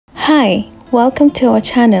Hi, welcome to our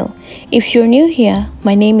channel. If you're new here,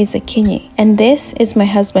 my name is Akinyi and this is my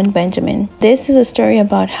husband Benjamin. This is a story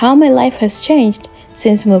about how my life has changed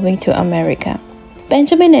since moving to America.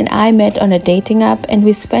 Benjamin and I met on a dating app and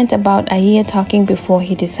we spent about a year talking before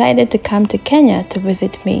he decided to come to Kenya to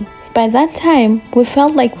visit me. By that time, we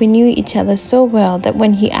felt like we knew each other so well that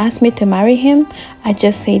when he asked me to marry him, I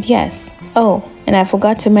just said yes. Oh, and I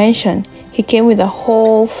forgot to mention, he came with a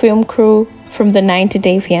whole film crew from the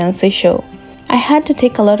 90-Day Fiancé show. I had to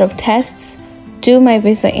take a lot of tests, do my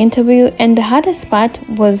visa interview, and the hardest part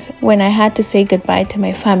was when I had to say goodbye to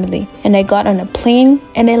my family. And I got on a plane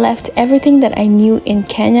and I left everything that I knew in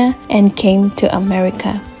Kenya and came to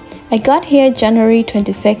America. I got here January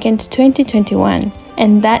 22nd, 2021,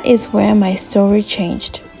 and that is where my story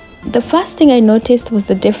changed. The first thing I noticed was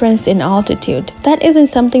the difference in altitude. That isn't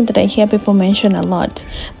something that I hear people mention a lot,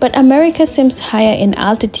 but America seems higher in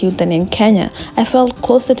altitude than in Kenya. I felt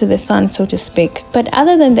closer to the sun, so to speak. But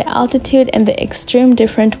other than the altitude and the extreme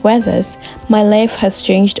different weathers, my life has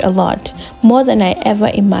changed a lot, more than I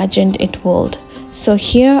ever imagined it would. So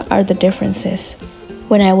here are the differences.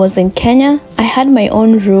 When I was in Kenya, I had my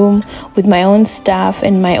own room with my own stuff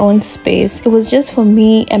and my own space. It was just for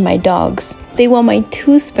me and my dogs. They were my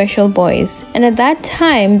two special boys, and at that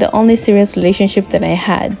time, the only serious relationship that I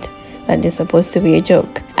had. That is supposed to be a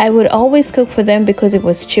joke. I would always cook for them because it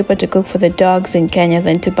was cheaper to cook for the dogs in Kenya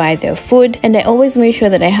than to buy their food, and I always made sure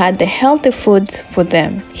that I had the healthy foods for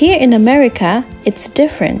them. Here in America, it's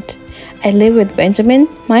different. I live with Benjamin,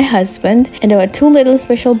 my husband, and our two little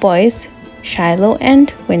special boys, Shiloh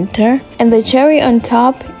and Winter, and the cherry on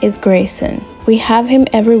top is Grayson. We have him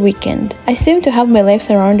every weekend. I seem to have my life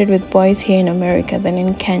surrounded with boys here in America than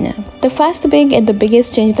in Kenya. The first big and the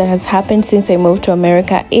biggest change that has happened since I moved to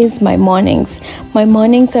America is my mornings. My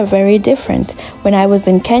mornings are very different. When I was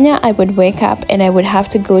in Kenya, I would wake up and I would have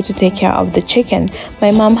to go to take care of the chicken.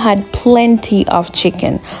 My mom had plenty of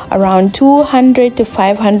chicken, around 200 to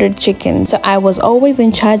 500 chickens. So I was always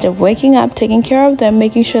in charge of waking up, taking care of them,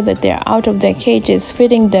 making sure that they're out of their cages,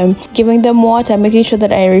 feeding them, giving them water, making sure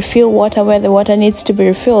that I refill water where the water needs to be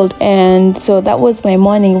refilled. And so that was my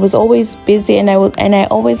morning. It was always busy, and I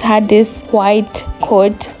always had this white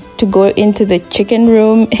coat to go into the chicken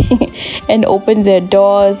room and open their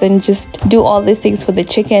doors and just do all these things for the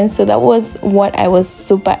chickens. So that was what I was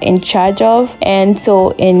super in charge of. And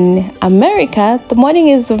so in America, the morning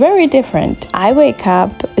is very different. I wake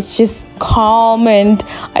up, it's just calm and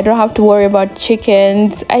I don't have to worry about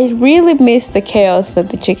chickens. I really miss the chaos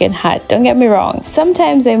that the chicken had. Don't get me wrong.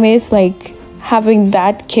 Sometimes I miss like having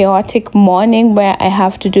that chaotic morning where I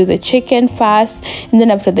have to do the chicken fast, and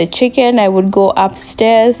then after the chicken I would go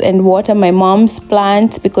upstairs and water my mom's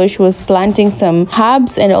plants because she was planting some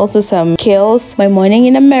herbs and also some kales. My morning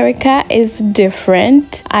in America is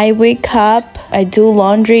different. I wake up, I do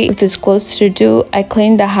laundry if there's clothes to do, I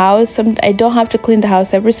clean the house. I don't have to clean the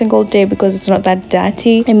house every single day because it's not that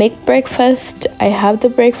dirty. I make breakfast, I have the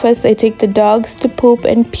breakfast, I take the dogs to poop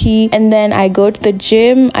and pee, and then I go to the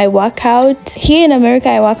gym, I work out. Here in America,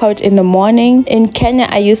 I work out in the morning. In Kenya,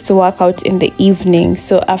 I used to work out in the evening.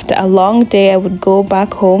 So after a long day, I would go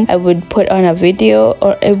back home. I would put on a video,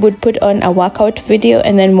 or I would put on a workout video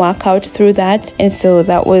and then work out through that. And so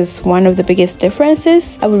that was one of the biggest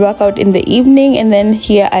differences. I would work out in the evening, and then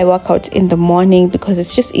here I work out in the morning because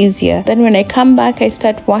it's just easier. Then when I come back, I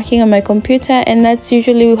start working on my computer, and that's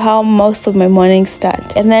usually how most of my mornings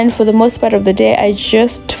start. And then for the most part of the day, I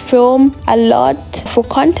just film a lot for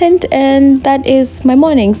content, and that is my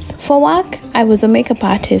mornings. For work, I was a makeup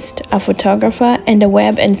artist, a photographer, and a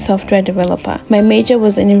web and software developer. My major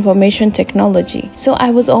was in information technology. So I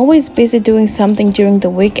was always busy doing something during the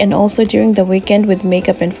week and also during the weekend with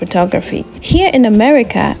makeup and photography. Here in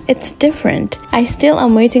America, it's different. I still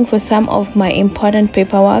am waiting for some of my important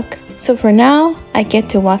paperwork. So for now, I get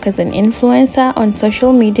to work as an influencer on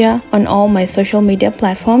social media, on all my social media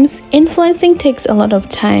platforms. Influencing takes a lot of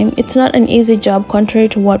time. It's not an easy job contrary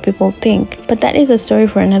to what people think, but that is a story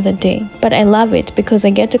for another day. But I love it because I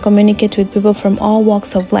get to communicate with people from all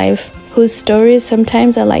walks of life whose stories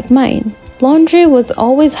sometimes are like mine. Laundry was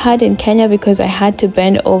always hard in Kenya because I had to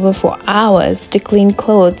bend over for hours to clean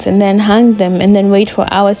clothes and then hang them and then wait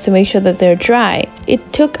for hours to make sure that they're dry.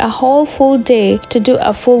 It took a whole full day to do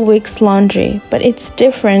a full week's laundry, but it's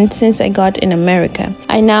different since I got in America.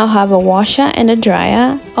 I now have a washer and a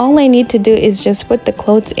dryer. All I need to do is just put the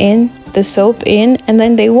clothes in, the soap in, and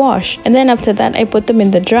then they wash, and then after that I put them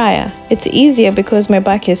in the dryer. It's easier because my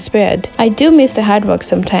back is spared. I do miss the hard work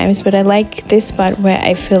sometimes, but I like this part where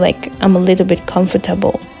I feel like I'm a little bit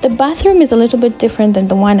comfortable. The bathroom is a little bit different than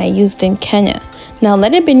the one I used in Kenya. Now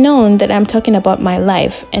let it be known that I'm talking about my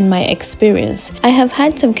life and my experience. I have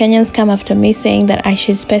had some Kenyans come after me saying that I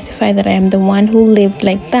should specify that I am the one who lived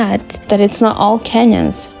like that it's not all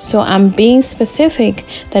Kenyans. So I'm being specific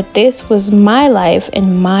that this was my life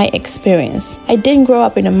and my experience. I didn't grow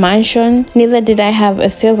up in a mansion, neither did I have a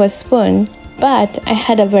silver spoon, but I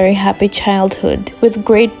had a very happy childhood with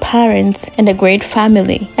great parents and a great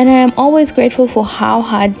family. And I am always grateful for how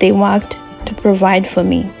hard they worked to provide for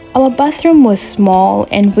me. Our bathroom was small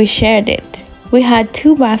and we shared it. We had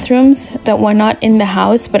 2 bathrooms that were not in the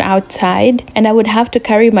house but outside, and I would have to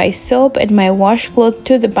carry my soap and my washcloth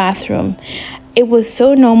to the bathroom. It was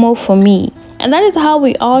so normal for me. And that is how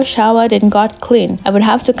we all showered and got clean. I would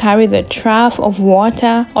have to carry the trough of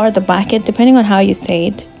water or the bucket, depending on how you say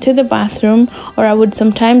it, to the bathroom, or I would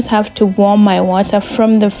sometimes have to warm my water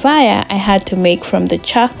from the fire I had to make from the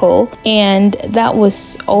charcoal, and that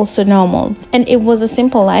was also normal. And it was a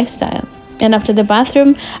simple lifestyle. And after the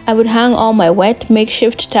bathroom, I would hang all my wet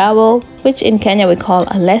makeshift towel, which in Kenya we call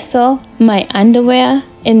a leso, my underwear,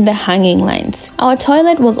 in the hanging lines. Our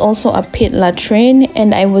toilet was also a pit latrine,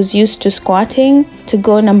 and I was used to squatting to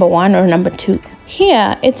go number 1 or number 2.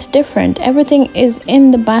 Here, it's different. Everything is in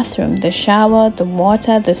the bathroom. The shower, the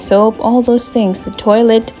water, the soap, all those things, the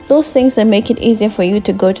toilet, those things that make it easier for you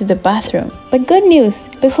to go to the bathroom. But good news,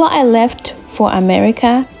 before I left for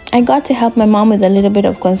America, I got to help my mom with a little bit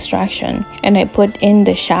of construction, and I put in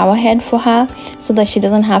the shower head for her so that she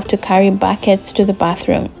doesn't have to carry buckets to the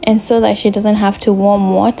bathroom and so that she doesn't have to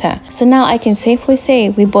warm water. So now I can safely say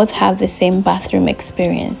we both have the same bathroom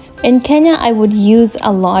experience. In Kenya, I would use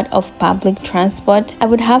a lot of public transport. I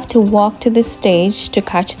would have to walk to the stage to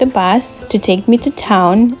catch the bus to take me to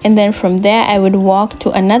town, and then from there I would walk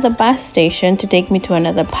to another bus station to take me to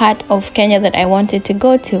another part of Kenya that I wanted to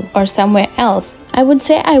go to, or somewhere else. I would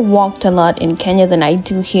say I walked a lot in Kenya than I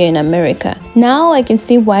do here in America. Now I can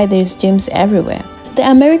see why there's gyms everywhere.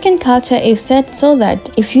 The American culture is set so that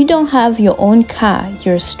if you don't have your own car,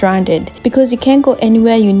 you're stranded because you can't go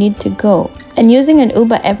anywhere you need to go. And using an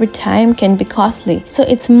Uber every time can be costly, so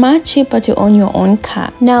it's much cheaper to own your own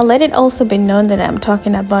car. Now let it also be known that I'm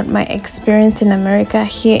talking about my experience in America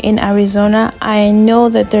here in Arizona. I know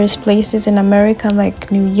that there's places in America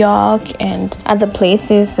like New York and other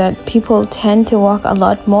places that people tend to walk a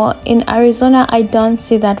lot more. In Arizona, I don't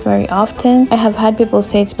see that very often. I have had people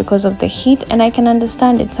say it's because of the heat, and I can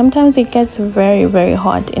understand it. Sometimes it gets very, very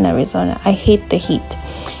hot in Arizona. I hate the heat.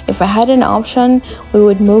 If I had an option, we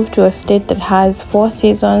would move to a state that has 4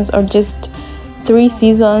 seasons or just 3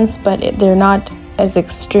 seasons, but they're not as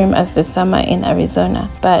extreme as the summer in Arizona.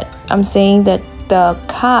 But I'm saying that the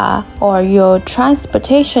car or your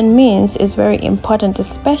transportation means is very important,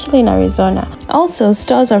 especially in Arizona. Also,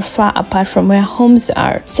 stores are far apart from where homes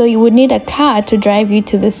are, so you would need a car to drive you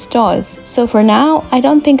to the stores. So for now, I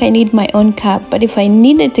don't think I need my own car, but if I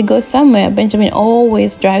needed to go somewhere, Benjamin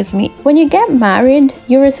always drives me. When you get married,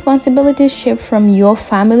 your responsibilities shift from your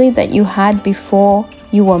family that you had before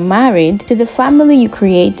you were married to the family you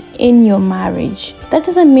create in your marriage. That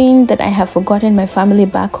doesn't mean that I have forgotten my family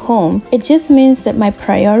back home. It just means that my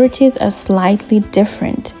priorities are slightly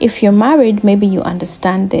different. If you're married, maybe you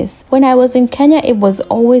understand this. When I was in Kenya, it was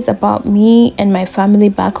always about me and my family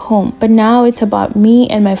back home. But now it's about me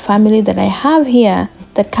and my family that I have here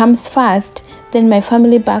that comes first, then my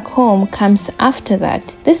family back home comes after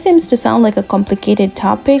that. This seems to sound like a complicated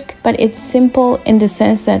topic, but it's simple in the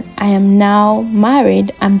sense that I am now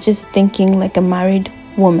married. I'm just thinking like a married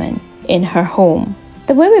woman in her home.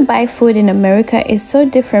 The way we buy food in America is so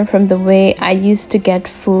different from the way I used to get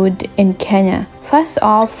food in Kenya. First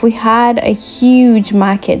off, we had a huge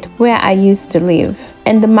market where I used to live,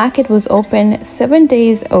 and the market was open 7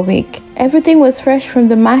 days a week. Everything was fresh from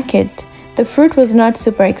the market. The fruit was not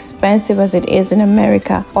super expensive as it is in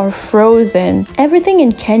America or frozen. Everything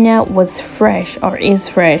in Kenya was fresh or is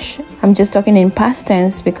fresh. I'm just talking in past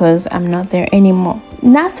tense because I'm not there anymore.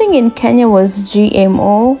 Nothing in Kenya was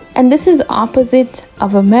GMO, and this is opposite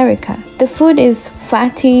of America. The food is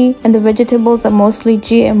fatty and the vegetables are mostly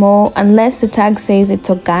GMO unless the tag says it's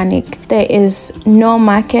organic. There is no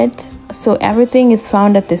market, so everything is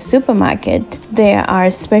found at the supermarket. There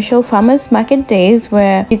are special farmers market days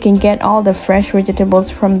where you can get all the fresh vegetables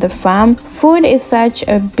from the farm. Food is such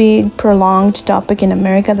a big, prolonged topic in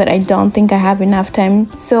America that I don't think I have enough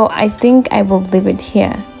time, so I think I will leave it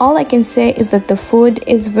here. All I can say is that the food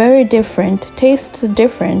is very different, tastes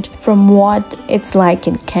different from what it's like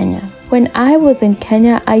in Kenya. When I was in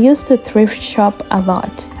Kenya, I used to thrift shop a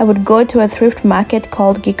lot. I would go to a thrift market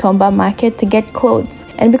called Gikomba Market to get clothes.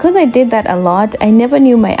 And because I did that a lot, I never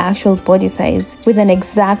knew my actual body size with an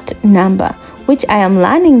exact number, which I am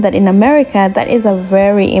learning that in America, that is a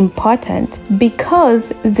very important,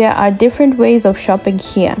 because there are different ways of shopping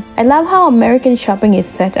here. I love how American shopping is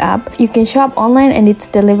set up. You can shop online and it's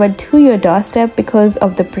delivered to your doorstep because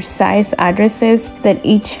of the precise addresses that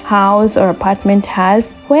each house or apartment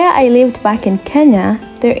has. Where I lived back in Kenya,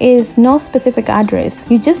 there is no specific address.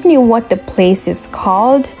 You just knew what the place is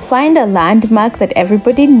called. Find a landmark that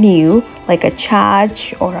everybody knew, like a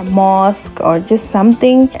church or a mosque or just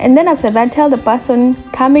something. And then after that, tell the person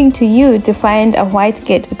coming to you to find a white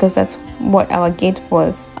gate, because that's what our gate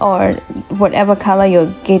was, or whatever color your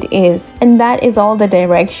gate is. And that is all the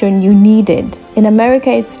direction you needed. In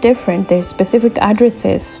America, it's different. There's specific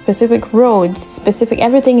addresses, specific roads, specific,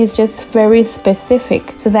 everything is just very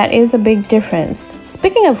specific. So that is a big difference.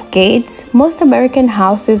 Speaking of gates, most American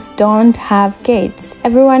houses don't have gates.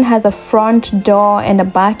 Everyone has a front door and a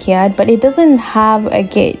backyard, but it doesn't have a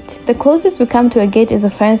gate. The closest we come to a gate is a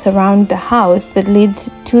fence around the house that leads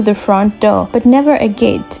to the front door, but never a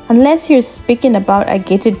gate. Unless you're speaking about a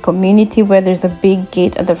gated community where there's a big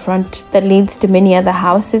gate at the front that leads to many other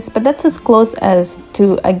houses, but that's as close as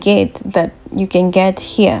to a gate that you can get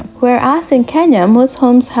here. Whereas in Kenya, most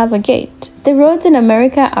homes have a gate. The roads in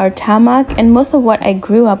America are tarmac, and most of what I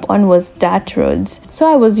grew up on was dirt roads.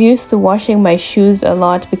 So I was used to washing my shoes a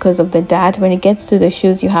lot because of the dirt. When it gets to the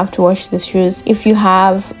shoes, you have to wash the shoes. If you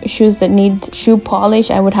have shoes that need shoe polish,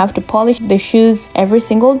 I would have to polish the shoes every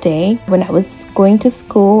single day when I was going to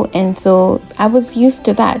school, and so I was used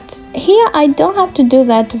to that. Here, I don't have to do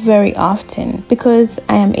that very often because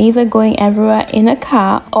I am either going everywhere in a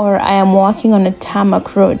car or I am walking on a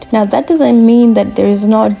tarmac road. Now, that doesn't mean that there is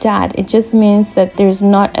no dirt. It just means that there's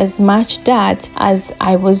not as much dirt as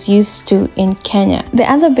I was used to in Kenya. The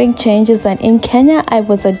other big change is that in Kenya, I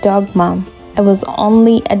was a dog mom. I was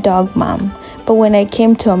only a dog mom. But when I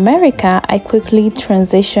came to America, I quickly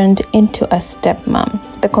transitioned into a stepmom.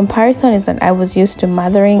 The comparison is that I was used to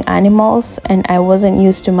mothering animals and I wasn't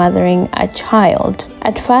used to mothering a child.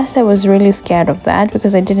 At first, I was really scared of that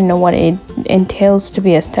because I didn't know what it entails to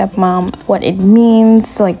be a stepmom, what it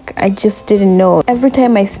means. Like, I just didn't know. Every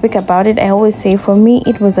time I speak about it, I always say for me,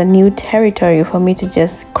 it was a new territory for me to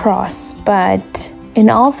just cross. But in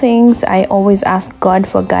all things, I always ask God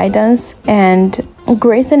for guidance, and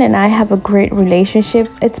Grayson and I have a great relationship.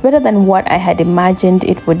 It's better than what I had imagined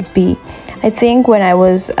it would be. I think when I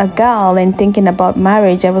was a girl and thinking about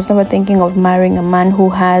marriage, I was never thinking of marrying a man who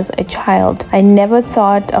has a child. I never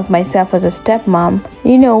thought of myself as a stepmom.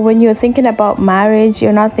 You know, when you're thinking about marriage,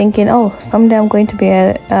 you're not thinking, oh, someday I'm going to be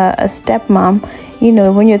a stepmom. You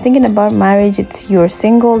know, when you're thinking about marriage, it's you're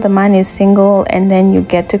single, the man is single, and then you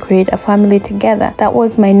get to create a family together. That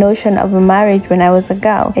was my notion of a marriage when I was a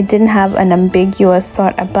girl. I didn't have an ambiguous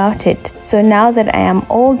thought about it. So now that I am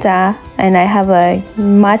older and I have a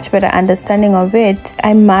much better understanding of it,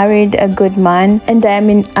 I married a good man and I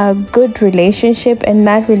am in a good relationship, and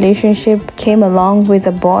that relationship came along with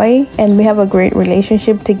a boy, and we have a great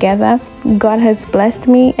relationship together. God has blessed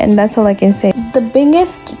me, and that's all I can say. The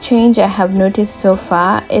biggest change I have noticed so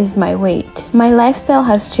far is my weight. My lifestyle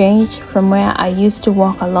has changed from where I used to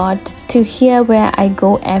walk a lot to here where I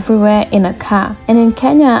go everywhere in a car. And in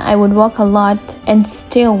Kenya, I would walk a lot and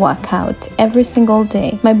still work out every single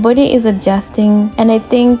day. My body is adjusting, and I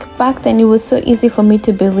think back then it was so easy for me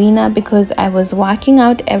to be leaner because I was working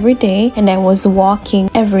out every day and I was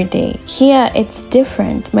walking every day. Here, it's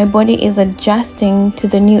different. My body is adjusting to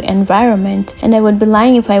the new environment, and I would be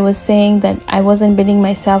lying if I was saying that I wasn't beating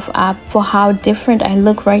myself up for how different I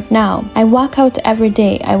look right now. I work out every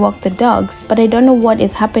day. I walk the dogs, but I don't know what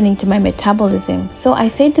is happening to my metabolism. So I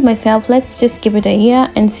said to myself, let's just give it a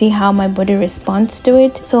year and see how my body responds to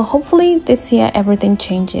it. So hopefully this year everything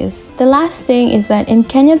changes. The last thing is that in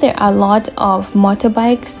Kenya there are a lot of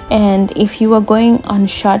motorbikes, and if you are going on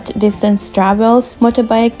short distance travels,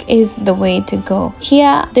 motorbike is the way to go.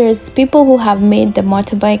 Here there's people who have made the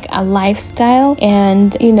motorbike a lifestyle,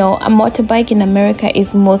 and you know, a motorbike in America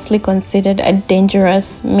is mostly considered a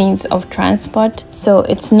dangerous means of transport. So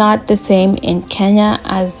it's not the same in Kenya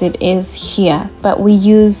as it is here, but we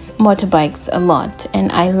use motorbikes a lot,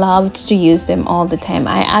 and I loved to use them all the time.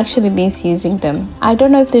 I actually miss using them. I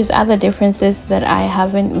don't know if there's other differences that I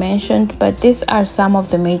haven't mentioned, but these are some of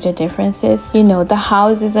the major differences. You know, the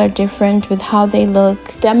houses are different with how they look.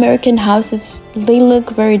 The American houses, they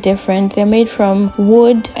look very different. They're made from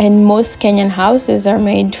wood, and most Kenyan houses are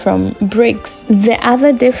made from bricks. The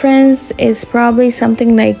other difference is probably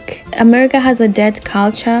something like America has a debt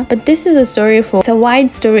culture, but this is a story for, it's a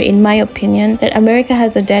wide story in my opinion, that America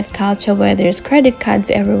has a debt culture where there's credit cards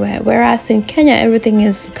everywhere, whereas in Kenya everything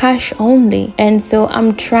is cash only. And so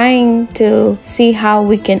I'm trying to see how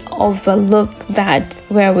we can overlook that,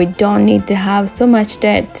 where we don't need to have so much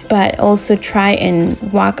debt, but also try and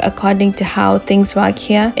work according to how things work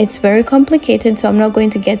here. It's very complicated, so I'm not going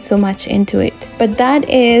to get so much into it, but that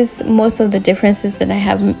is most of the differences that I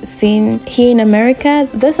have seen here in America.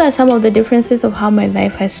 Those are some of the differences of how my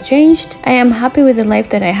life has changed. I am happy with the life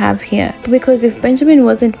that I have here, because if Benjamin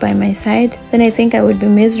wasn't by my side, then I think I would be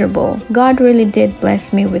miserable. God really did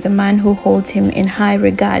bless me with a man who holds him in high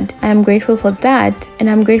regard. I am grateful for that, and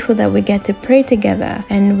I'm grateful that we get to pray together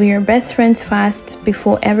and we are best friends first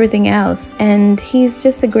before everything else, and he's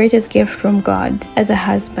just the greatest gift from God as a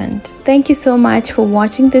husband. Thank you so much for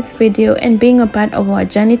watching this video and being a part of our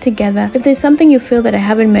journey together. If there's something you feel that I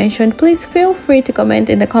haven't mentioned, please feel free to comment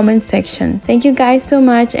in the comment section. Thank you guys so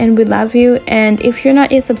much, and we love you. And if you're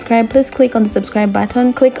not yet subscribed, please click on the subscribe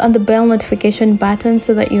button, click on the bell notification button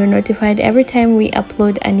so that you're notified every time we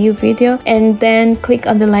upload a new video, and then click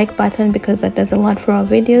on the like button because that does a lot for our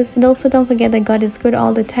videos. And also don't forget that God is good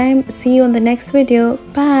all the time. See you on the next video.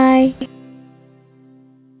 Bye.